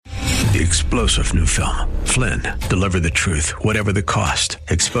the explosive new film, Flynn, Deliver the Truth, Whatever the Cost,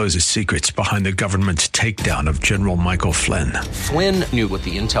 exposes secrets behind the government's takedown of General Michael Flynn. Flynn knew what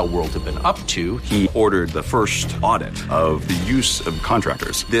the intel world had been up to. He ordered the first audit of the use of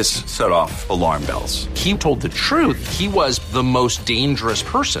contractors. This set off alarm bells. He told the truth. He was the most dangerous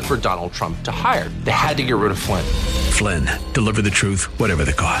person for Donald Trump to hire. They had to get rid of Flynn. Flynn, Deliver the Truth, Whatever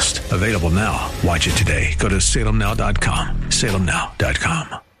the Cost. Available now. Watch it today. Go to salemnow.com.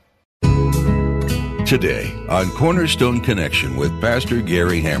 salemnow.com. Today on Cornerstone Connection with Pastor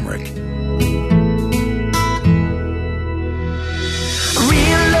Gary Hamrick. Real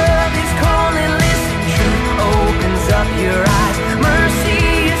love is calling, listen, truth opens up your eyes. Mercy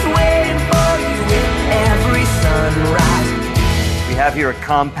is waiting for you with every sunrise. We have here a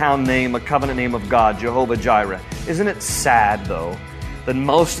compound name, a covenant name of God, Jehovah Jireh. Isn't it sad, though, that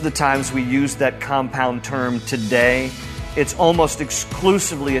most of the times we use that compound term today, it's almost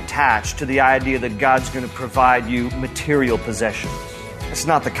exclusively attached to the idea that God's going to provide you material possessions. That's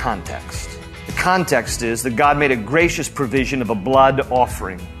not the context. The context is that God made a gracious provision of a blood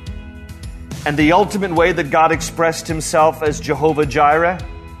offering. And the ultimate way that God expressed himself as Jehovah Jireh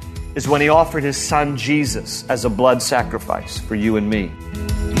is when he offered his son Jesus as a blood sacrifice for you and me.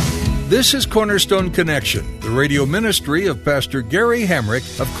 This is Cornerstone Connection, the radio ministry of Pastor Gary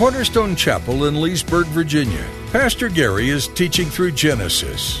Hamrick of Cornerstone Chapel in Leesburg, Virginia. Pastor Gary is teaching through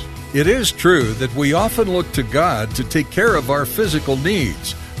Genesis. It is true that we often look to God to take care of our physical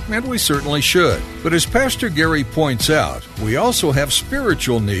needs, and we certainly should. But as Pastor Gary points out, we also have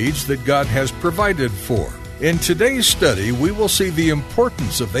spiritual needs that God has provided for. In today's study, we will see the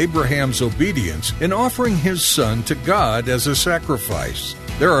importance of Abraham's obedience in offering his son to God as a sacrifice.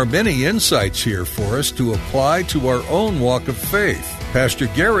 There are many insights here for us to apply to our own walk of faith. Pastor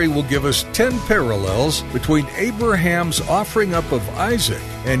Gary will give us 10 parallels between Abraham's offering up of Isaac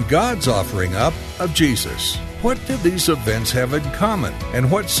and God's offering up of Jesus. What do these events have in common, and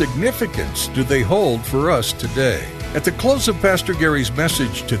what significance do they hold for us today? At the close of Pastor Gary's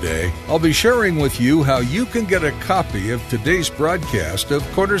message today, I'll be sharing with you how you can get a copy of today's broadcast of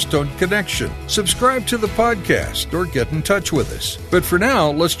Cornerstone Connection. Subscribe to the podcast or get in touch with us. But for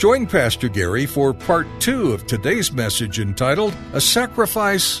now, let's join Pastor Gary for part 2 of today's message entitled, A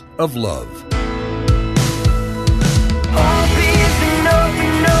Sacrifice of Love.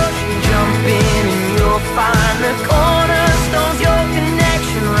 Jump in and you'll find the cornerstones, your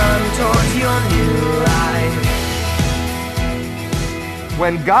connection, run towards your new life.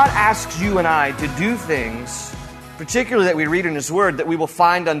 When God asks you and I to do things, particularly that we read in his word, that we will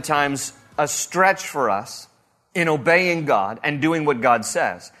find on times a stretch for us in obeying God and doing what God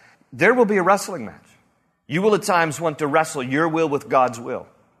says, there will be a wrestling match. You will at times want to wrestle your will with God's will.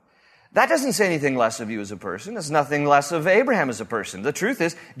 That doesn't say anything less of you as a person. It's nothing less of Abraham as a person. The truth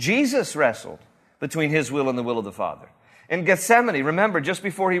is, Jesus wrestled between his will and the will of the Father. In Gethsemane, remember, just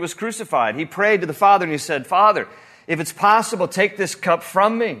before he was crucified, he prayed to the Father and he said, Father, if it's possible, take this cup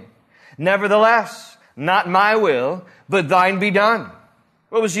from me. Nevertheless, not my will, but thine be done.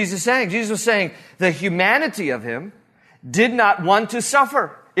 What was Jesus saying? Jesus was saying the humanity of him did not want to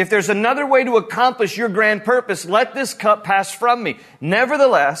suffer. If there's another way to accomplish your grand purpose, let this cup pass from me.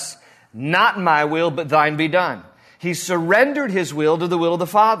 Nevertheless, not my will, but thine be done. He surrendered his will to the will of the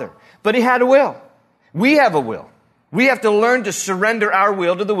Father. But he had a will. We have a will. We have to learn to surrender our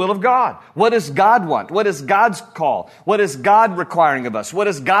will to the will of God. What does God want? What is God's call? What is God requiring of us? What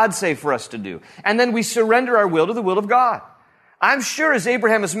does God say for us to do? And then we surrender our will to the will of God. I'm sure as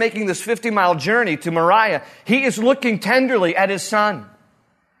Abraham is making this 50-mile journey to Moriah, he is looking tenderly at his son.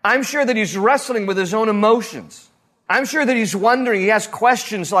 I'm sure that he's wrestling with his own emotions. I'm sure that he's wondering, he has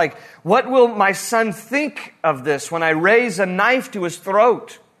questions like, what will my son think of this when I raise a knife to his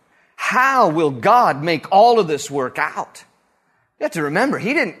throat? How will God make all of this work out? You have to remember,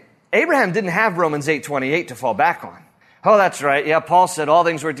 Abraham didn't have Romans 8:28 to fall back on. Oh, that's right. Yeah, Paul said all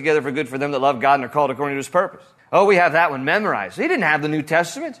things work together for good for them that love God and are called according to his purpose. Oh, we have that one memorized. He didn't have the New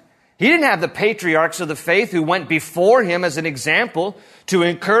Testament. He didn't have the patriarchs of the faith who went before him as an example to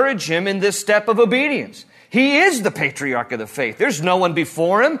encourage him in this step of obedience. He is the patriarch of the faith. There's no one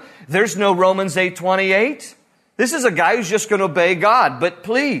before him. There's no Romans 8:28. This is a guy who's just going to obey God. But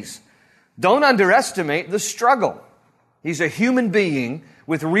please, don't underestimate the struggle. He's a human being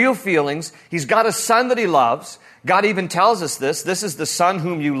with real feelings. He's got a son that he loves. God even tells us this. This is the son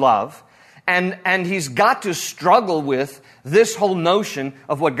whom you love. And he's got to struggle with this whole notion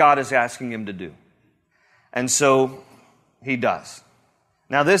of what God is asking him to do. And so he does.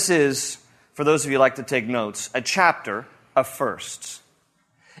 Now this is, for those of you who like to take notes, a chapter of firsts.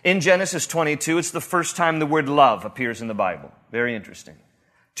 In Genesis 22, it's the first time the word love appears in the Bible. Very interesting.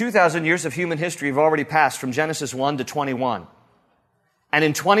 2,000 years of human history have already passed from Genesis 1 to 21. And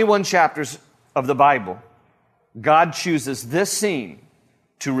in 21 chapters of the Bible, God chooses this scene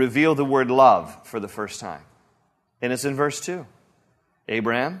to reveal the word love for the first time. And it's in verse 2.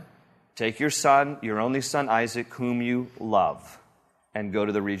 Abraham, take your son, your only son Isaac, whom you love, and go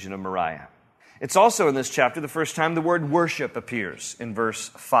to the region of Moriah. It's also in this chapter the first time the word worship appears in verse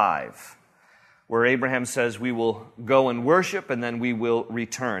 5, where Abraham says, we will go and worship and then we will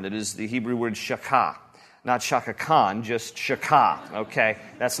return. It is the Hebrew word shakah. Not Shaka Khan, just shakah, okay?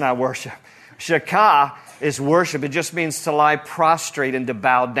 That's not worship. Shakah is worship. It just means to lie prostrate and to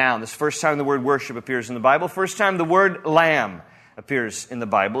bow down. This is the first time the word worship appears in the Bible. First time the word lamb appears in the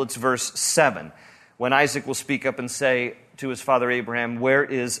Bible. It's verse 7, when Isaac will speak up and say to his father Abraham, where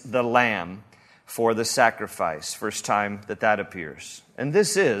is the lamb for the sacrifice? First time that appears. And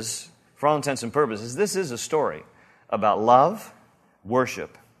this is, for all intents and purposes, this is a story about love,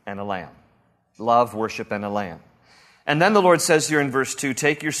 worship, and a lamb. Love, worship, and a lamb. And then the Lord says here in verse 2,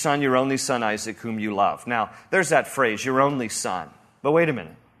 take your son, your only son Isaac, whom you love. Now, there's that phrase, your only son. But wait a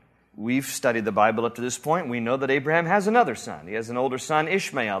minute. We've studied the Bible up to this point. We know that Abraham has another son. He has an older son,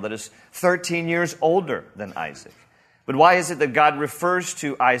 Ishmael, that is 13 years older than Isaac. But why is it that God refers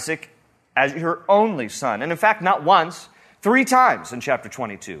to Isaac as your only son? And in fact, not once, 3 times in chapter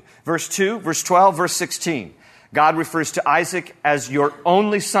 22. Verse 2, verse 12, verse 16. God refers to Isaac as your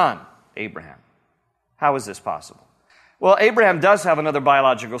only son, Abraham. How is this possible? Well, Abraham does have another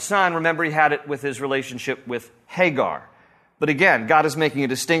biological son. Remember, he had it with his relationship with Hagar. But again, God is making a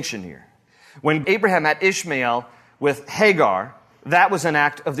distinction here. When Abraham had Ishmael with Hagar, that was an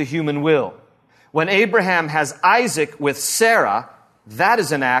act of the human will. When Abraham has Isaac with Sarah, that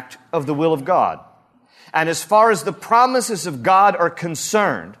is an act of the will of God. And as far as the promises of God are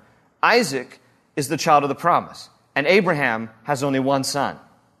concerned, Isaac is the child of the promise, and Abraham has only one son.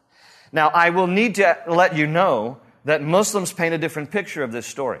 Now, I will need to let you know that Muslims paint a different picture of this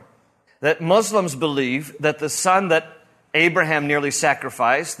story. That Muslims believe that the son that Abraham nearly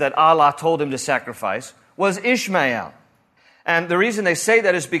sacrificed, that Allah told him to sacrifice, was Ishmael. And the reason they say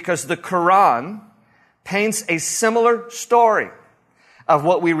that is because the Quran paints a similar story of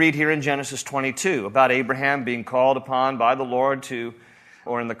what we read here in Genesis 22, about Abraham being called upon by the Lord to,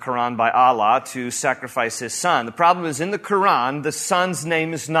 or in the Quran by Allah, to sacrifice his son. The problem is in the Quran, the son's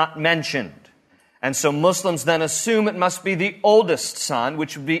name is not mentioned. And so Muslims then assume it must be the oldest son,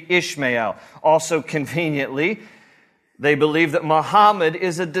 which would be Ishmael. Also conveniently, they believe that Muhammad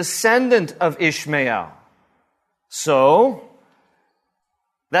is a descendant of Ishmael. So,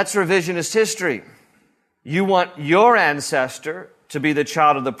 that's revisionist history. You want your ancestor to be the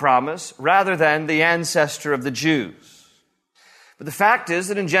child of the promise rather than the ancestor of the Jews. But the fact is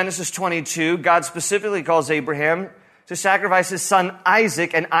that in Genesis 22, God specifically calls Abraham to sacrifice his son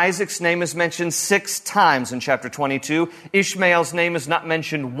Isaac, and Isaac's name is mentioned 6 times in chapter 22. Ishmael's name is not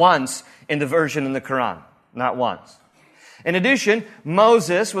mentioned once in the version in the Quran. Not once. In addition,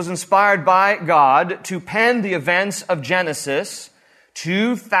 Moses was inspired by God to pen the events of Genesis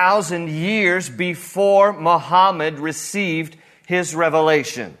 2,000 years before Muhammad received his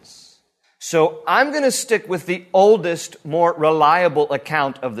revelations. So I'm going to stick with the oldest, more reliable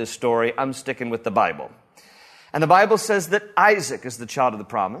account of this story. I'm sticking with the Bible. And the Bible says that Isaac is the child of the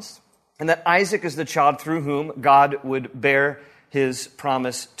promise, and that Isaac is the child through whom God would bear his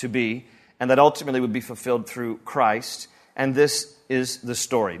promise to be, and that ultimately would be fulfilled through Christ. And this is the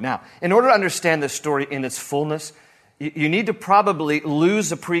story. Now, in order to understand this story in its fullness, you need to probably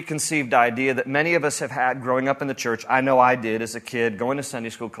lose a preconceived idea that many of us have had growing up in the church. I know I did as a kid, going to Sunday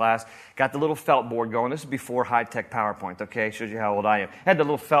school class, got the little felt board going. This is before high-tech PowerPoint, okay? Shows you how old I am. Had the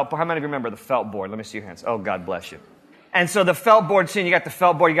little felt board. How many of you remember the felt board? Let me see your hands. Oh, God bless you. And so the felt board scene, you got the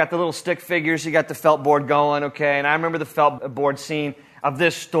felt board, you got the little stick figures, you got the felt board going, okay? And I remember the felt board scene of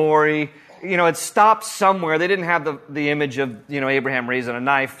this story. You know, it stopped somewhere. They didn't have the image of, Abraham raising a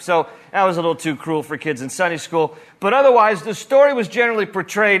knife. So that was a little too cruel for kids in Sunday school. But otherwise, the story was generally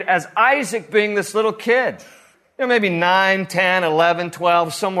portrayed as Isaac being this little kid. Maybe 9, 10, 11,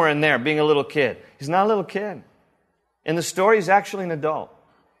 12, somewhere in there, being a little kid. He's not a little kid. In the story, he's actually an adult.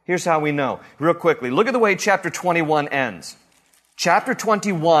 Here's how we know. Real quickly, look at the way chapter 21 ends. Chapter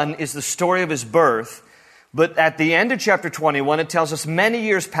 21 is the story of his birth. But at the end of chapter 21, it tells us many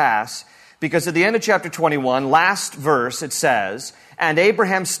years pass. Because at the end of chapter 21, last verse, it says, and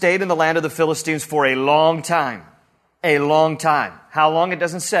Abraham stayed in the land of the Philistines for a long time. A long time. How long, it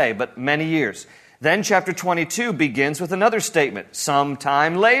doesn't say, but many years. Then chapter 22 begins with another statement,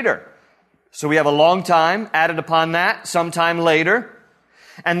 sometime later. So we have a long time added upon that, sometime later.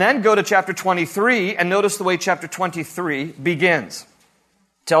 And then go to chapter 23 and notice the way chapter 23 begins.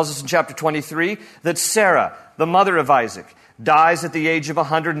 It tells us in chapter 23 that Sarah, the mother of Isaac, dies at the age of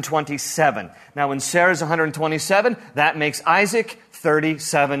 127. Now, when Sarah's 127, that makes Isaac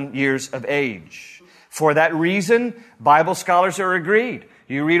 37 years of age. For that reason, Bible scholars are agreed.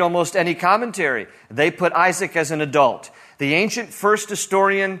 You read almost any commentary, they put Isaac as an adult. The ancient first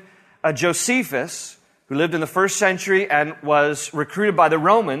historian Josephus, who lived in the first century and was recruited by the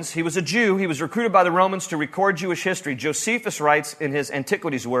Romans, he was a Jew, he was recruited by the Romans to record Jewish history. Josephus writes in his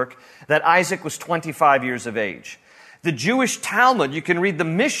Antiquities work that Isaac was 25 years of age. The Jewish Talmud, you can read the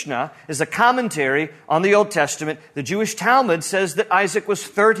Mishnah, is a commentary on the Old Testament. The Jewish Talmud says that Isaac was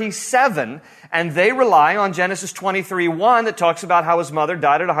 37, and they rely on Genesis 23:1 that talks about how his mother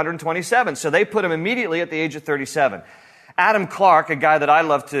died at 127. So they put him immediately at the age of 37. Adam Clarke, a guy that I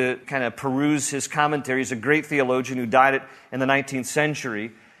love to kind of peruse his commentaries, a great theologian who died in the 19th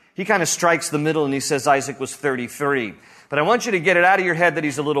century, he kind of strikes the middle and he says Isaac was 33. But I want you to get it out of your head that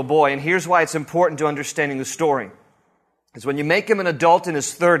he's a little boy, and here's why it's important to understanding the story. Because when you make him an adult in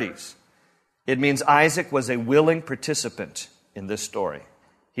his 30s, it means Isaac was a willing participant in this story.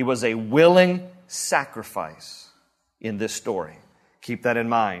 He was a willing sacrifice in this story. Keep that in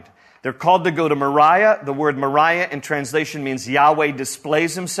mind. They're called to go to Moriah. The word Moriah in translation means Yahweh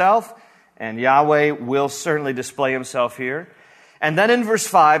displays himself, and Yahweh will certainly display himself here. And then in verse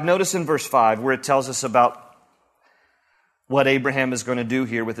 5, notice in verse 5 where it tells us about what Abraham is going to do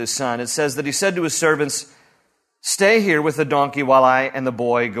here with his son. It says that he said to his servants, "Stay here with the donkey while I and the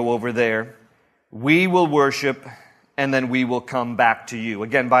boy go over there. We will worship, and then we will come back to you."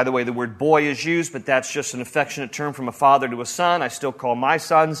 Again, by the way, the word boy is used, but that's just an affectionate term from a father to a son. I still call my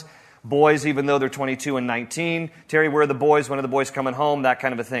sons boys, even though they're 22 and 19. Terry, where are the boys? When are the boys coming home? That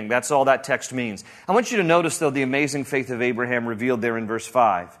kind of a thing. That's all that text means. I want you to notice, though, the amazing faith of Abraham revealed there in verse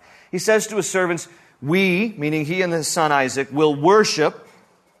 5. He says to his servants, "We," meaning he and his son Isaac, "will worship,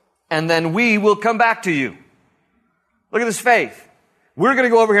 and then we will come back to you." Look at this faith. We're going to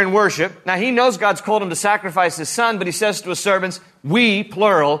go over here and worship. Now, he knows God's called him to sacrifice his son, but he says to his servants, "We,"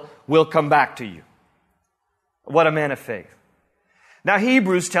 plural, "will come back to you." What a man of faith. Now,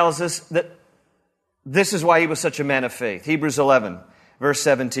 Hebrews tells us that this is why he was such a man of faith. Hebrews 11, verse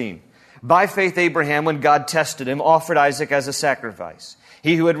 17. "By faith, Abraham, when God tested him, offered Isaac as a sacrifice.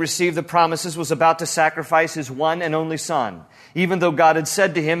 He who had received the promises was about to sacrifice his one and only son, even though God had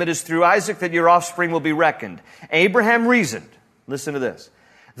said to him, 'It is through Isaac that your offspring will be reckoned.' Abraham reasoned," listen to this,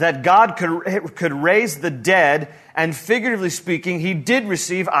 "that God could raise the dead, and figuratively speaking, he did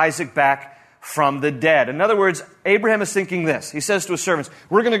receive Isaac back from the dead." In other words, Abraham is thinking this. He says to his servants,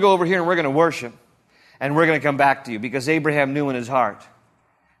 "We're going to go over here and we're going to worship, and we're going to come back to you," because Abraham knew in his heart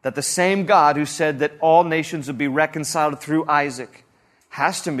that the same God who said that all nations would be reconciled through Isaac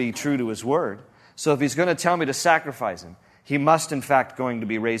has to be true to his word. So if he's going to tell me to sacrifice him, he must in fact going to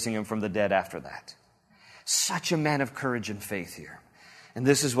be raising him from the dead after that. Such a man of courage and faith here. And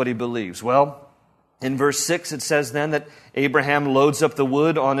this is what he believes. Well, in verse 6 it says then that Abraham loads up the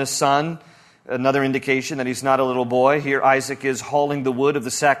wood on his son. Another indication that he's not a little boy. Here Isaac is hauling the wood of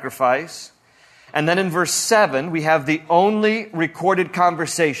the sacrifice. And then in verse 7 we have the only recorded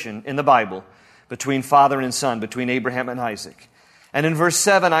conversation in the Bible between father and son, between Abraham and Isaac. And in verse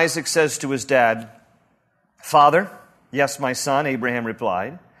 7 Isaac says to his dad, "Father?" "Yes, my son," Abraham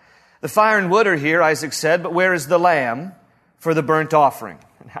replied. "The fire and wood are here," Isaac said, "but where is the lamb for the burnt offering?"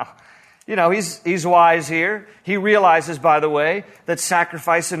 Now, he's wise here. He realizes, by the way, that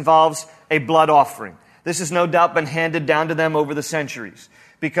sacrifice involves a blood offering. This has no doubt been handed down to them over the centuries.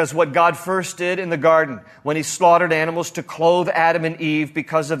 Because what God first did in the garden, when he slaughtered animals to clothe Adam and Eve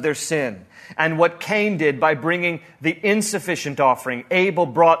because of their sin, and what Cain did by bringing the insufficient offering, Abel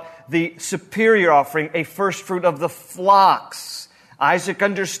brought the superior offering, a first fruit of the flocks. Isaac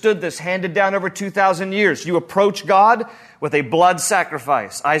understood this, handed down over 2,000 years. You approach God with a blood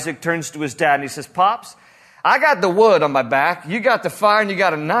sacrifice. Isaac turns to his dad and he says, "Pops, I got the wood on my back. You got the fire and you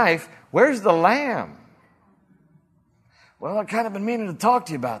got a knife. Where's the lamb?" "Well, I've kind of been meaning to talk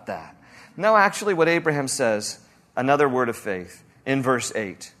to you about that." No, actually what Abraham says, another word of faith, in verse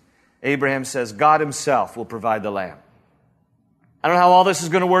 8. Abraham says, God himself will provide the lamb. I don't know how all this is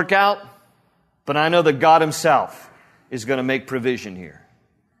going to work out, but I know that God himself is going to make provision here.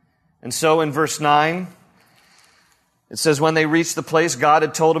 And so in verse 9, it says, when they reached the place God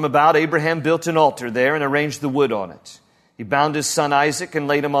had told him about, Abraham built an altar there and arranged the wood on it. He bound his son Isaac and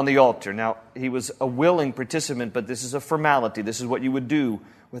laid him on the altar. Now, he was a willing participant, but this is a formality. This is what you would do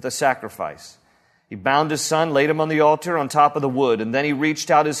with a sacrifice. He bound his son, laid him on the altar on top of the wood, and then he reached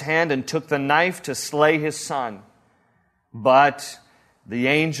out his hand and took the knife to slay his son. But the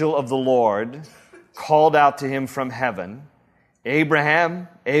angel of the Lord called out to him from heaven, Abraham,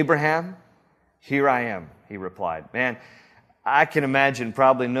 Abraham, here I am, he replied. Man, I can imagine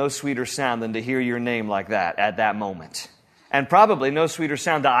probably no sweeter sound than to hear your name like that at that moment. And probably no sweeter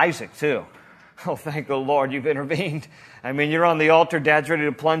sound to Isaac, too. Oh, thank the Lord you've intervened. I mean, you're on the altar, Dad's ready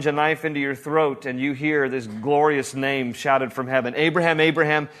to plunge a knife into your throat, and you hear this glorious name shouted from heaven. Abraham,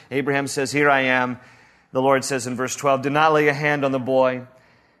 Abraham. Abraham says, here I am. The Lord says in verse 12, do not lay a hand on the boy.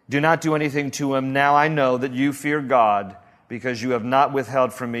 Do not do anything to him. Now I know that you fear God, because you have not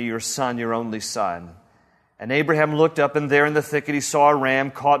withheld from me your son, your only son. And Abraham looked up, and there in the thicket he saw a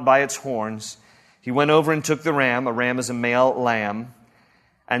ram caught by its horns. He went over and took the ram. A ram is a male lamb,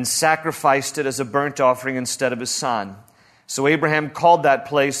 and sacrificed it as a burnt offering instead of his son. So Abraham called that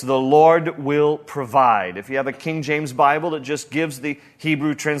place, the Lord will provide. If you have a King James Bible, it just gives the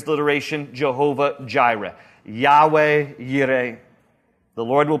Hebrew transliteration, Jehovah Jireh. Yahweh Yireh. The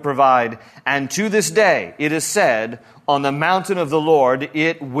Lord will provide. And to this day, it is said, on the mountain of the Lord,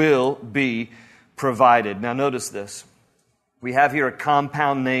 it will be provided. Now notice this. We have here a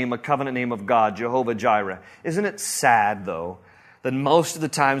compound name, a covenant name of God, Jehovah Jireh. Isn't it sad, though, that most of the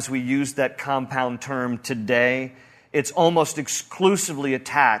times we use that compound term today, it's almost exclusively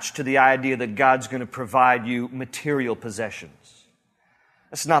attached to the idea that God's going to provide you material possessions.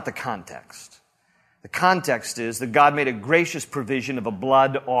 That's not the context. The context is that God made a gracious provision of a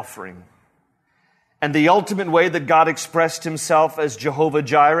blood offering. And the ultimate way that God expressed himself as Jehovah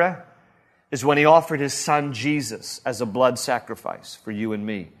Jireh is when he offered his son Jesus as a blood sacrifice for you and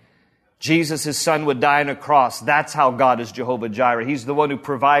me. Jesus, his son, would die on a cross. That's how God is Jehovah Jireh. He's the one who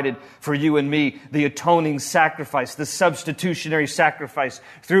provided for you and me the atoning sacrifice, the substitutionary sacrifice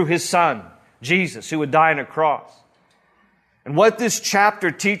through his son, Jesus, who would die on a cross. And what this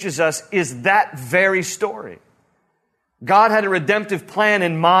chapter teaches us is that very story. God had a redemptive plan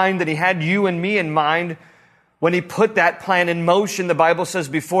in mind, and he had you and me in mind when he put that plan in motion, the Bible says,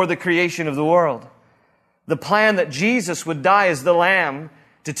 before the creation of the world. The plan that Jesus would die as the Lamb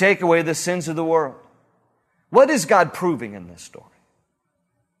to take away the sins of the world. What is God proving in this story?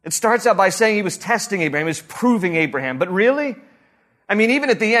 It starts out by saying he was testing Abraham, he was proving Abraham. But really? I mean, even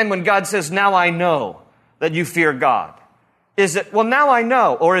at the end when God says, now I know that you fear God. Is it, well, now I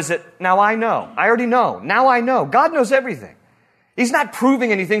know? Or is it, now I know? I already know. Now I know. God knows everything. He's not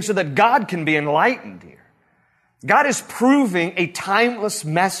proving anything so that God can be enlightened here. God is proving a timeless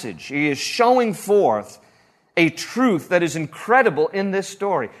message. He is showing forth a truth that is incredible in this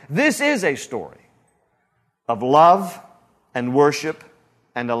story. This is a story of love and worship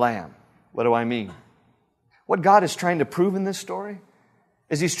and a lamb. What do I mean? What God is trying to prove in this story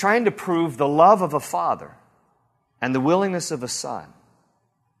is he's trying to prove the love of a father and the willingness of a son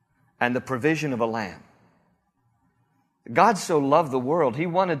and the provision of a lamb. God so loved the world, he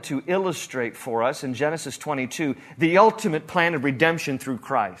wanted to illustrate for us in Genesis 22 the ultimate plan of redemption through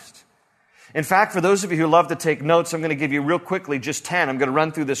Christ. In fact, for those of you who love to take notes, I'm going to give you real quickly just 10. I'm going to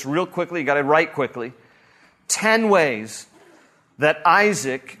run through this real quickly. You got to write quickly. 10 ways that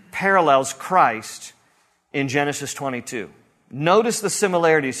Isaac parallels Christ in Genesis 22. Notice the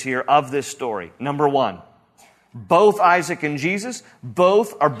similarities here of this story. Number 1, both Isaac and Jesus,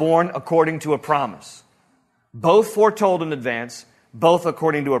 both are born according to a promise. Both foretold in advance, both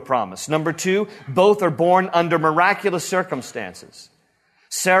according to a promise. Number 2, both are born under miraculous circumstances.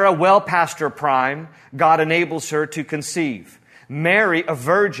 Sarah, well past her prime, God enables her to conceive. Mary, a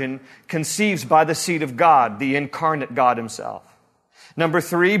virgin, conceives by the seed of God, the incarnate God himself. Number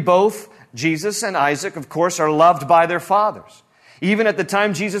 3, both Jesus and Isaac, of course, are loved by their fathers. Even at the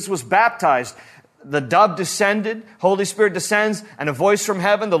time Jesus was baptized, the dove descended, Holy Spirit descends, and a voice from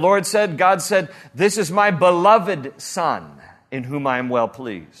heaven, the Lord said, God said, this is my beloved Son, in whom I am well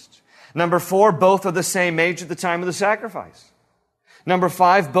pleased. Number 4, both are the same age at the time of the sacrifice. Number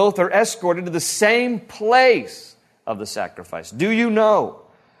 5, both are escorted to the same place of the sacrifice. Do you know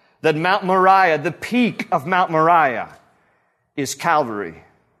that Mount Moriah, the peak of Mount Moriah, is Calvary?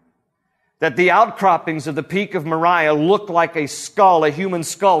 That the outcroppings of the peak of Moriah look like a skull, a human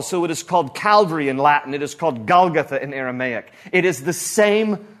skull, so it is called Calvary in Latin. It is called Golgotha in Aramaic. It is the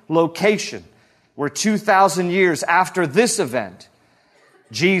same location where 2,000 years after this event,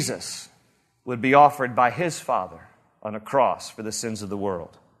 Jesus would be offered by his Father on a cross for the sins of the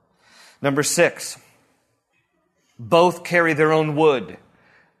world. Number 6, both carry their own wood.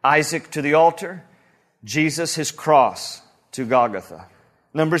 Isaac to the altar, Jesus his cross to Golgotha.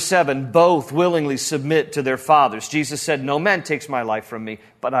 Number 7, both willingly submit to their fathers. Jesus said, no man takes my life from me,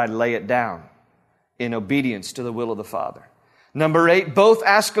 but I lay it down in obedience to the will of the Father. Number 8, both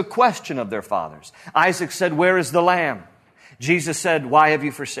ask a question of their fathers. Isaac said, where is the lamb? Jesus said, why have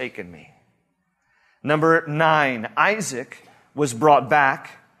you forsaken me? Number 9, Isaac was brought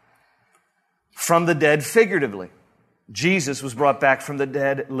back from the dead figuratively. Jesus was brought back from the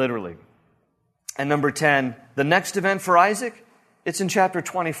dead literally. And number 10, the next event for Isaac, it's in chapter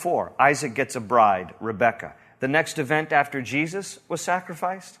 24. Isaac gets a bride, Rebekah. The next event after Jesus was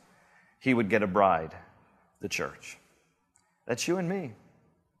sacrificed, he would get a bride, the church. That's you and me.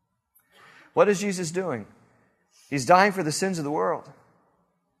 What is Jesus doing? He's dying for the sins of the world.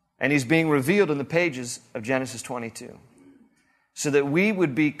 And he's being revealed in the pages of Genesis 22. So that we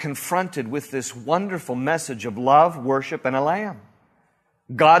would be confronted with this wonderful message of love, worship, and a lamb.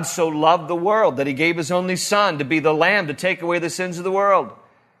 God so loved the world that he gave his only son to be the lamb to take away the sins of the world.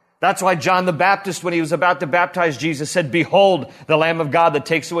 That's why John the Baptist, when he was about to baptize Jesus, said, "Behold, the Lamb of God that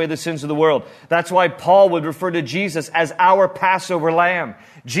takes away the sins of the world." That's why Paul would refer to Jesus as our Passover lamb.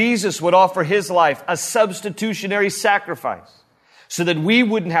 Jesus would offer his life a substitutionary sacrifice so that we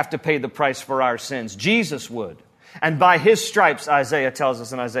wouldn't have to pay the price for our sins. Jesus would. And by his stripes, Isaiah tells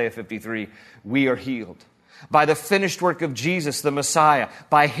us in Isaiah 53, we are healed. By the finished work of Jesus, the Messiah,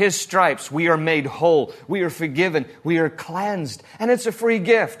 by his stripes, we are made whole. We are forgiven. We are cleansed. And it's a free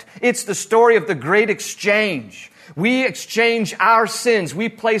gift. It's the story of the great exchange. We exchange our sins. We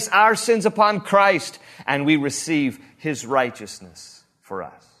place our sins upon Christ, and we receive his righteousness for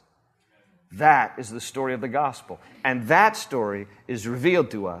us. That is the story of the gospel. And that story is revealed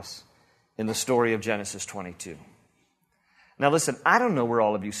to us in the story of Genesis 22. Now listen, I don't know where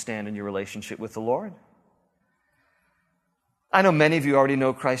all of you stand in your relationship with the Lord. I know many of you already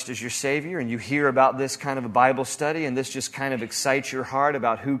know Christ as your Savior, and you hear about this kind of a Bible study, and this just kind of excites your heart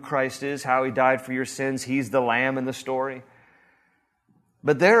about who Christ is, how he died for your sins. He's the Lamb in the story.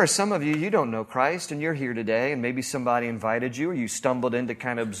 But there are some of you, you don't know Christ, and you're here today, and maybe somebody invited you, or you stumbled in to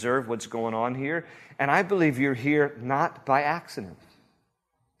kind of observe what's going on here. And I believe you're here not by accident.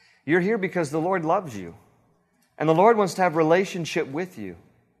 You're here because the Lord loves you. And the Lord wants to have a relationship with you.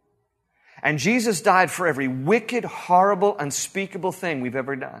 And Jesus died for every wicked, horrible, unspeakable thing we've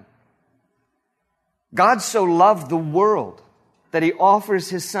ever done. God so loved the world that he offers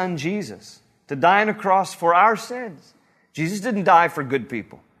his son Jesus to die on a cross for our sins. Jesus didn't die for good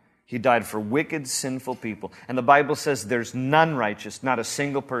people. He died for wicked, sinful people. And the Bible says there's none righteous, not a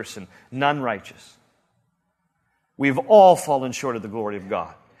single person, none righteous. We've all fallen short of the glory of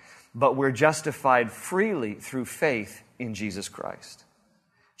God. But we're justified freely through faith in Jesus Christ.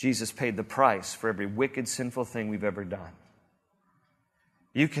 Jesus paid the price for every wicked, sinful thing we've ever done.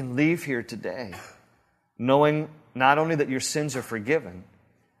 You can leave here today knowing not only that your sins are forgiven,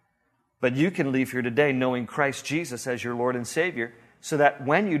 but you can leave here today knowing Christ Jesus as your Lord and Savior, so that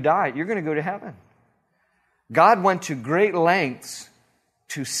when you die, you're going to go to heaven. God went to great lengths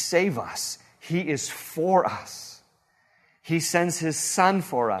to save us. He is for us. He sends his Son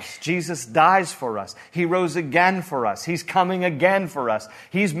for us. Jesus dies for us. He rose again for us. He's coming again for us.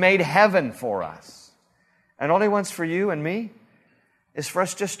 He's made heaven for us. And all he wants for you and me is for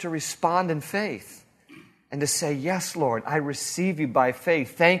us just to respond in faith and to say, "Yes, Lord, I receive you by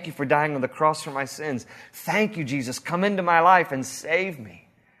faith. Thank you for dying on the cross for my sins. Thank you, Jesus. Come into my life and save me."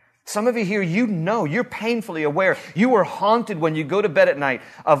 Some of you here, you know, you're painfully aware. You are haunted when you go to bed at night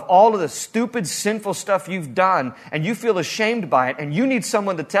of all of the stupid, sinful stuff you've done, and you feel ashamed by it, and you need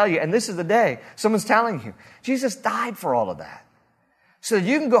someone to tell you, and this is the day someone's telling you, Jesus died for all of that. So that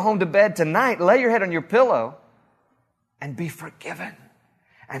you can go home to bed tonight, lay your head on your pillow, and be forgiven,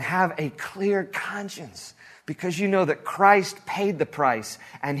 and have a clear conscience, because you know that Christ paid the price,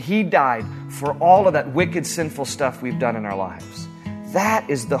 and he died for all of that wicked, sinful stuff we've done in our lives. That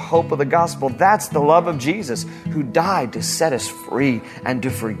is the hope of the gospel. That's the love of Jesus, who died to set us free and to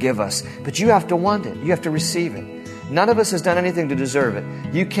forgive us. But you have to want it. You have to receive it. None of us has done anything to deserve it.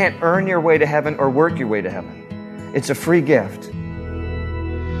 You can't earn your way to heaven or work your way to heaven. It's a free gift.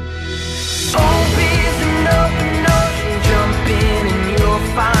 Jump in and you'll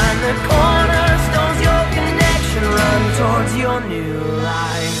find the cornerstone's your connection. Run towards your new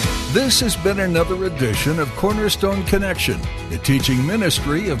life. This has been another edition of Cornerstone Connection, the teaching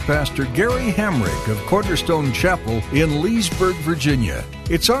ministry of Pastor Gary Hamrick of Cornerstone Chapel in Leesburg, Virginia.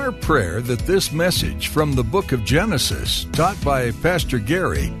 It's our prayer that this message from the book of Genesis, taught by Pastor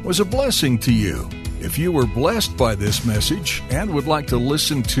Gary, was a blessing to you. If you were blessed by this message and would like to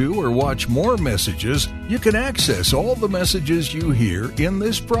listen to or watch more messages, you can access all the messages you hear in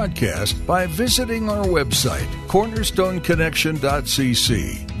this broadcast by visiting our website,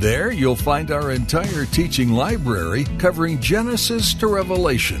 cornerstoneconnection.cc. There you'll find our entire teaching library covering Genesis to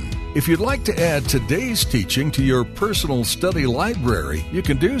Revelation. If you'd like to add today's teaching to your personal study library, you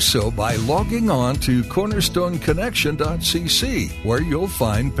can do so by logging on to cornerstoneconnection.cc, where you'll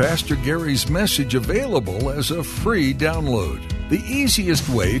find Pastor Gary's message available as a free download. The easiest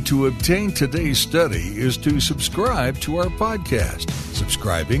way to obtain today's study is to subscribe to our podcast.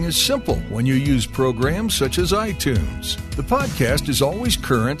 Subscribing is simple when you use programs such as iTunes. The podcast is always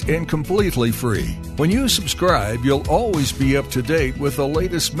current and completely free. When you subscribe, you'll always be up to date with the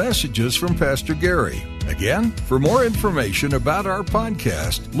latest messages from Pastor Gary. Again, for more information about our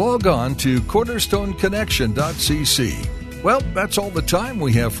podcast, log on to cornerstoneconnection.cc. Well, that's all the time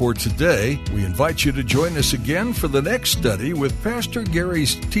we have for today. We invite you to join us again for the next study with Pastor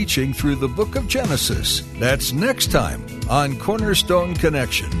Gary's teaching through the book of Genesis. That's next time on Cornerstone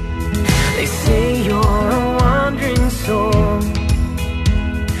Connection. They say you're a wandering soul,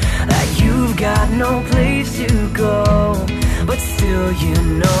 that you've got no place to go, but still you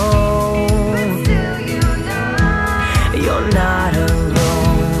know, you're not alone.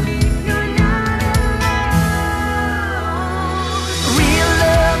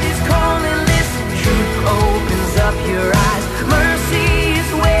 Opens up your eyes. Mercy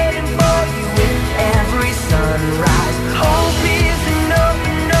is waiting for you with every sunrise. Hope is an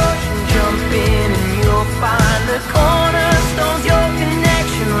open ocean. Jump in and you'll find the cornerstones, your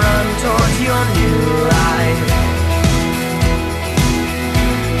connection. Run towards your new life.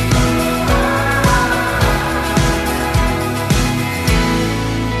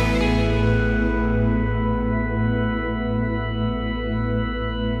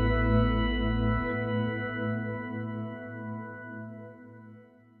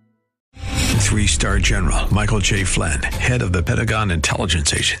 Three-star General Michael J. Flynn, head of the Pentagon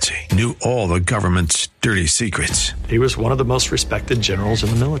Intelligence Agency, knew all the government's dirty secrets. He was one of the most respected generals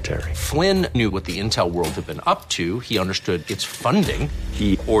in the military. Flynn knew what the intel world had been up to. He understood its funding.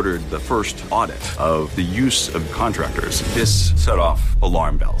 He ordered the first audit of the use of contractors. This set off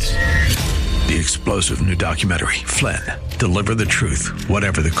alarm bells. The explosive new documentary, Flynn, Deliver the Truth,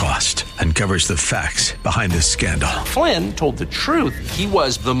 Whatever the Cost, uncovers the facts behind this scandal. Flynn told the truth. He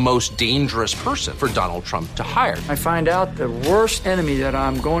was the most dangerous person for Donald Trump to hire. I find out the worst enemy that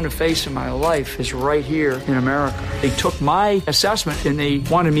I'm going to face in my life is right here in America. They took my assessment and they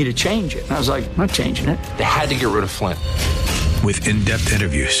wanted me to change it. And I was like, I'm not changing it. They had to get rid of Flynn. With in-depth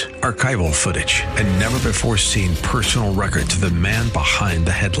interviews, archival footage, and never-before-seen personal records of the man behind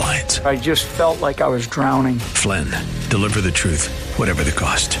the headlines. I just felt like I was drowning. Flynn, Deliver the Truth, Whatever the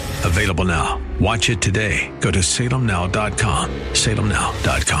Cost. Available now. Watch it today. Go to salemnow.com.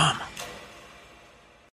 salemnow.com.